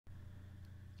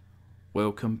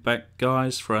Welcome back,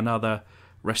 guys, for another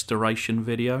restoration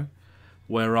video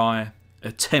where I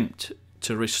attempt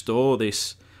to restore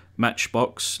this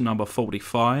Matchbox number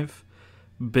 45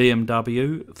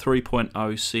 BMW 3.0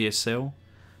 CSL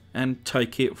and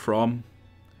take it from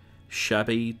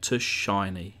shabby to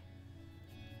shiny.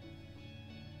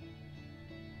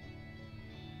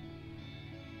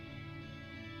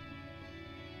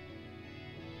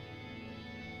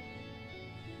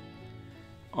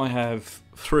 I have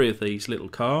 3 of these little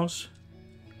cars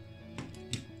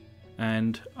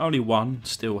and only one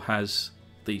still has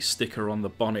the sticker on the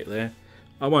bonnet there.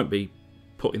 I won't be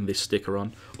putting this sticker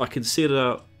on. I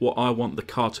consider what I want the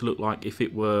car to look like if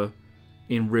it were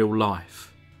in real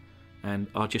life, and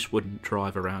I just wouldn't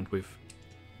drive around with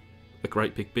a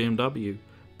great big BMW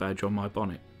badge on my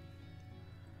bonnet.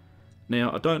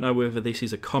 Now, I don't know whether this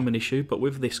is a common issue, but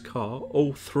with this car,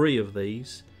 all 3 of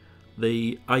these,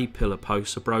 the A-pillar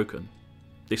posts are broken.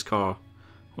 This car,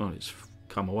 well, it's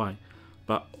come away,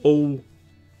 but all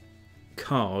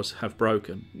cars have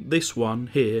broken. This one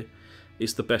here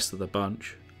is the best of the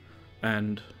bunch,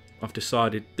 and I've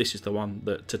decided this is the one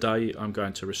that today I'm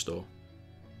going to restore.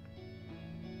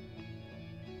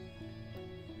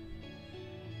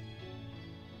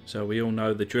 So we all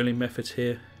know the drilling methods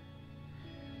here.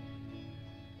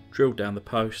 Drill down the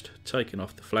post, taking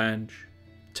off the flange,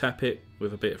 tap it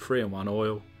with a bit of 3-in-1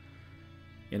 oil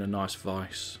in a nice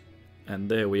vise, and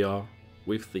there we are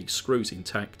with the screws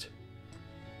intact.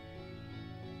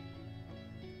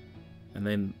 And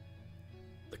then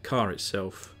the car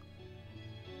itself,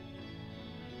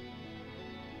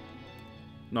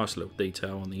 nice little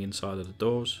detail on the inside of the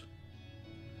doors,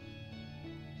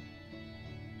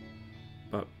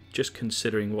 but just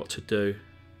considering what to do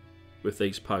with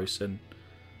these posts, and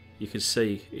you can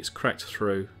see it's cracked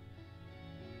through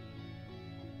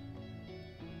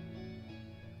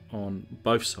on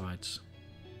both sides.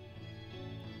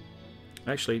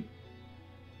 Actually,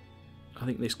 I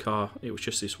think this car, it was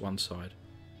just this one side.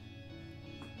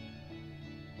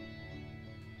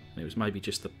 It was maybe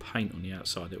just the paint on the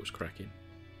outside that was cracking.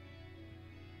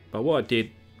 But what I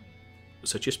did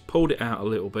was I just pulled it out a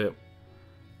little bit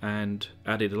and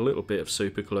added a little bit of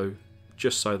super glue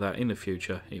just so that in the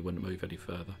future it wouldn't move any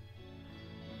further.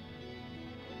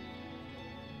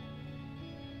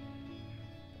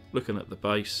 Looking at the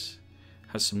base,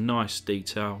 has some nice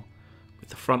detail with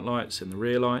the front lights and the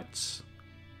rear lights,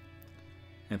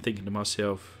 and thinking to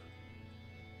myself,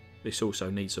 this also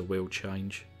needs a wheel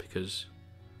change because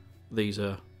these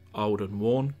are old and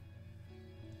worn.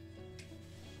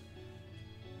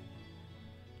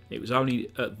 It was only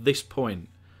at this point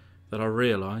that I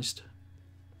realised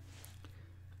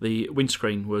the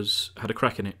windscreen had a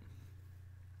crack in it.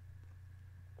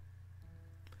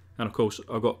 And of course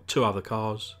I've got 2 other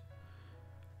cars,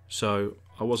 so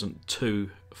I wasn't too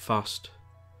fussed,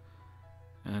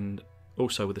 and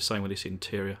also with the same with this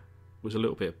interior, was a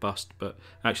little bit of bust, but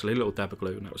actually a little dab of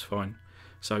glue and that was fine.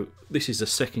 So this is the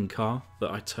second car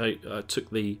that I took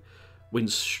the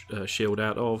windshield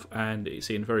out of, and it's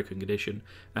in very good condition,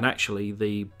 and actually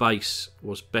the base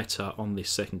was better on this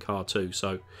second car too,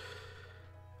 so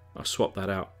I swapped that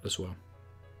out as well.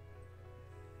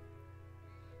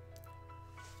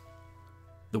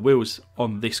 The wheels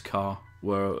on this car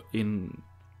were in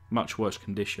much worse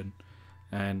condition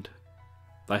and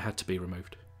they had to be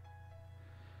removed.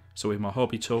 So with my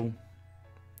hobby tool,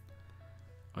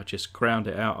 I just ground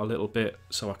it out a little bit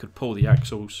so I could pull the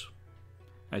axles,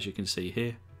 as you can see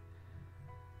here.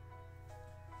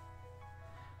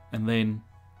 And then,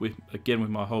 again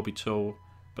with my hobby tool,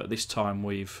 but this time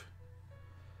with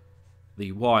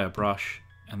the wire brush,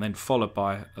 and then followed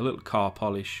by a little car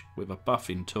polish with a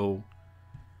buffing tool,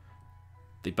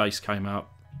 the base came out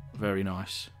very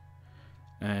nice,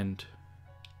 and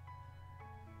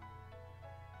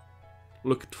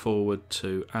looked forward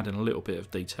to adding a little bit of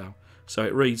detail. So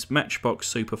it reads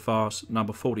Matchbox Superfast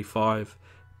number 45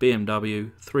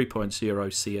 BMW 3.0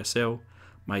 CSL,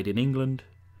 made in England,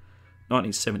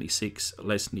 1976,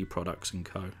 Lesney Products &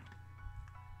 Co.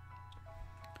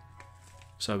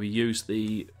 So we use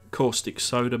the caustic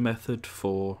soda method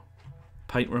for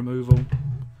paint removal.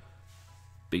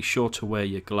 Be sure to wear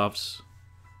your gloves.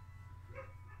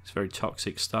 It's very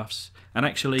toxic stuffs. And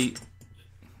actually,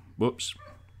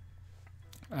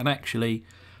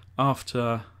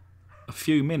 after a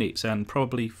few minutes and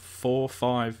probably 4 or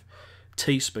 5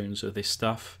 teaspoons of this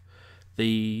stuff,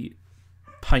 the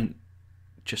paint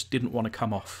just didn't want to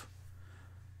come off.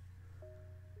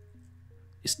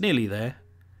 It's nearly there,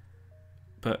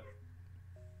 but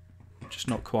just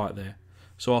not quite there.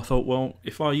 So I thought, well,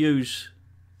 if I use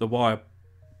the wire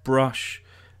brush,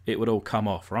 it would all come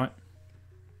off, right?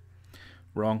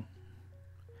 Wrong.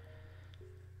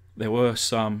 There were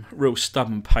some real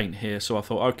stubborn paint here, so I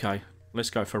thought, okay, let's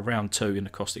go for round 2 in the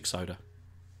caustic soda.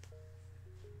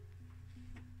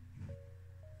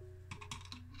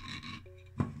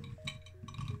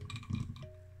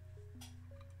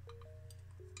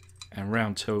 And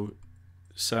round 2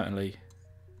 certainly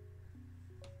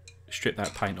stripped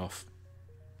that paint off.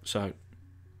 So,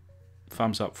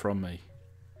 thumbs up from me.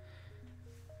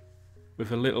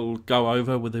 With a little go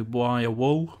over with the wire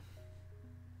wool.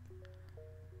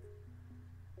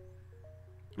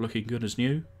 Looking good as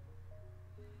new.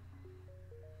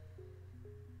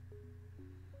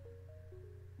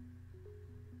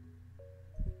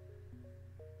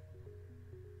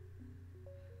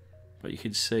 But you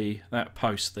can see that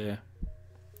post there.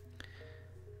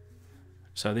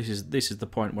 So this is the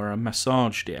point where I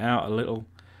massaged it out a little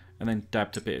and then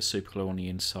dabbed a bit of super glue on the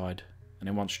inside. And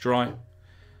then once dry,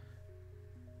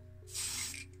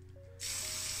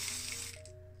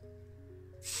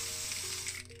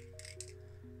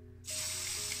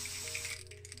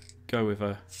 go with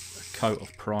a coat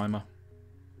of primer.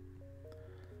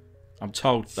 I'm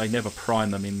told they never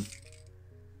prime them in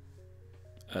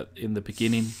the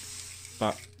beginning,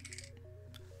 but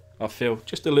I feel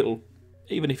just a little,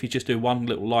 even if you just do one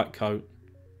little light coat,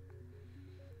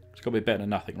 it's got to be better than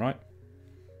nothing, right?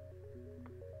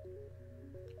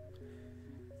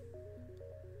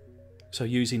 So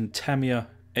using Tamiya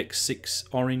X6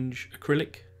 orange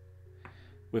acrylic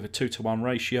with a 2:1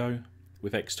 ratio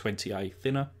with X20A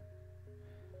thinner.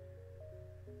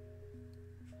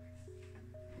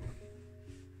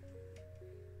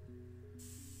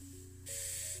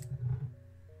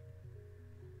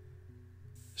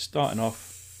 Starting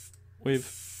off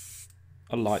with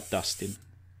a light dusting.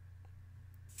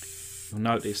 You'll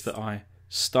notice that I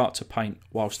start to paint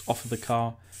whilst off of the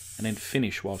car and then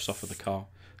finish whilst off of the car.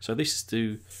 So this is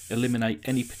to eliminate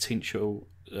any potential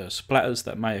splatters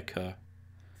that may occur.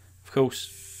 Of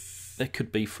course, there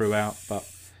could be throughout, but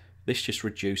this just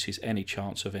reduces any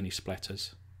chance of any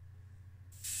splatters.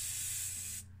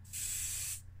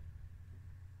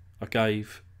 I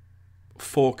gave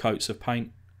 4 coats of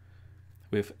paint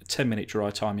with a 10-minute dry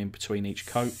time in between each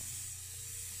coat.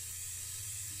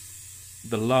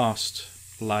 The last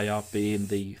layer being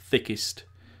the thickest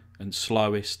and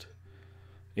slowest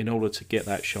in order to get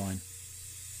that shine.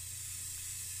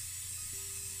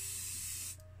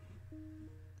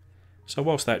 So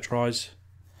whilst that dries,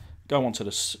 go onto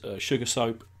the sugar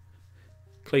soap,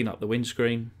 clean up the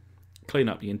windscreen, clean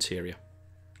up the interior.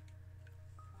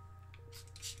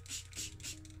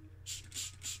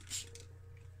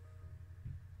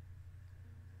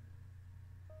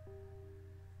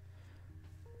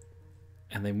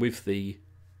 And then with the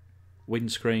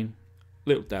windscreen,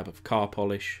 little dab of car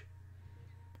polish,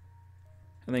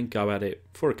 and then go at it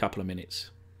for a couple of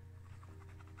minutes.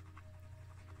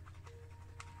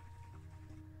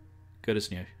 Good as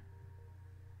new.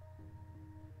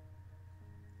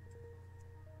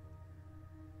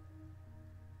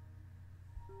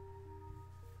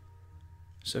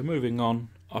 So moving on,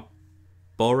 I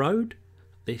borrowed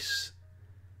this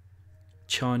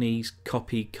Chinese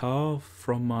copy car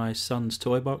from my son's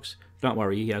toy box. Don't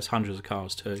worry, he has hundreds of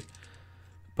cars too.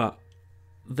 But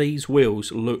these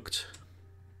wheels looked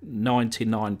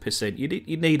 99%.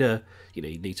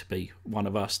 You need to be one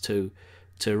of us to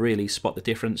really spot the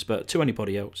difference. But to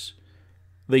anybody else,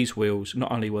 these wheels,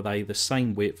 not only were they the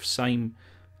same width, same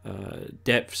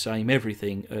depth, same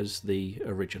everything as the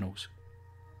originals.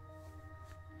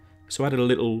 So I added a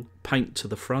little paint to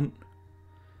the front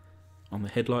on the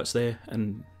headlights there,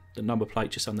 and the number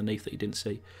plate just underneath that you didn't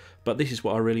see. But this is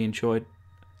what I really enjoyed.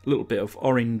 A little bit of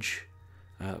orange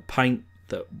paint.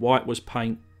 The white was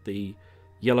paint, the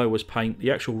yellow was paint,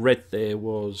 the actual red there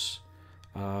was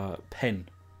pen,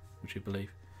 would you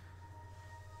believe?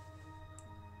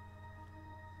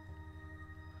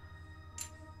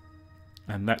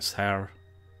 And that's how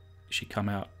she come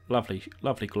out. Lovely,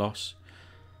 lovely gloss.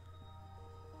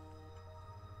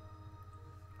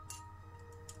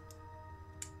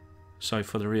 So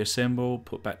for the reassemble,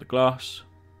 put back the glass,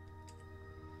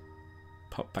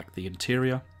 pop back the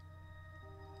interior.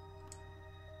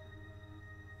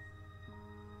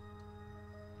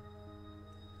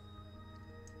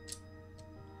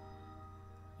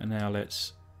 And now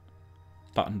let's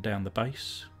button down the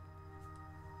base.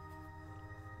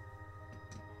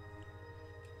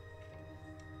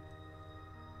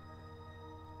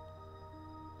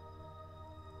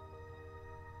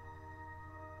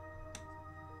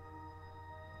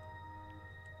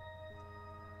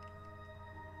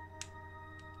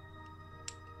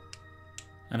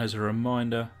 And as a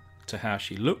reminder to how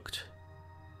she looked,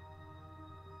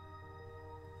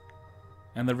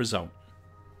 and the result.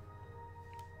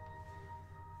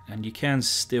 And you can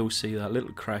still see that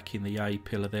little crack in the A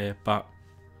pillar there, but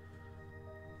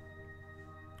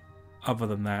other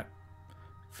than that,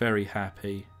 very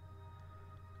happy.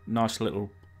 Nice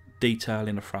little detail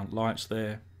in the front lights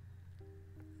there.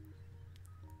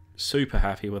 Super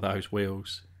happy with those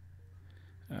wheels.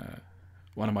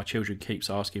 One of my children keeps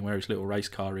asking where his little race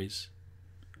car is.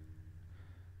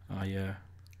 I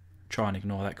try and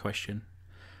ignore that question.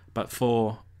 But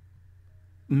for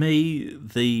me,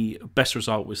 the best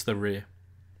result was the rear.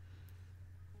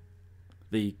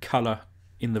 The colour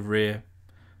in the rear,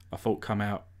 I thought, come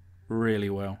out really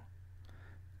well.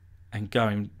 And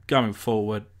going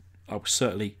forward, I will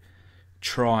certainly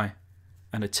try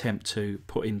and attempt to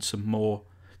put in some more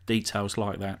details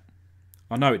like that.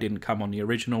 I know it didn't come on the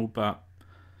original, but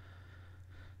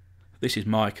this is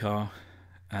my car,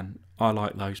 and I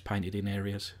like those painted in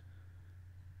areas.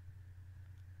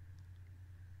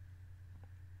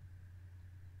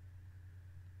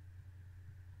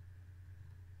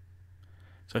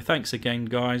 So thanks again,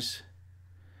 guys.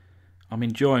 I'm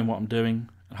enjoying what I'm doing,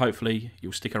 and hopefully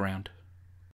you'll stick around.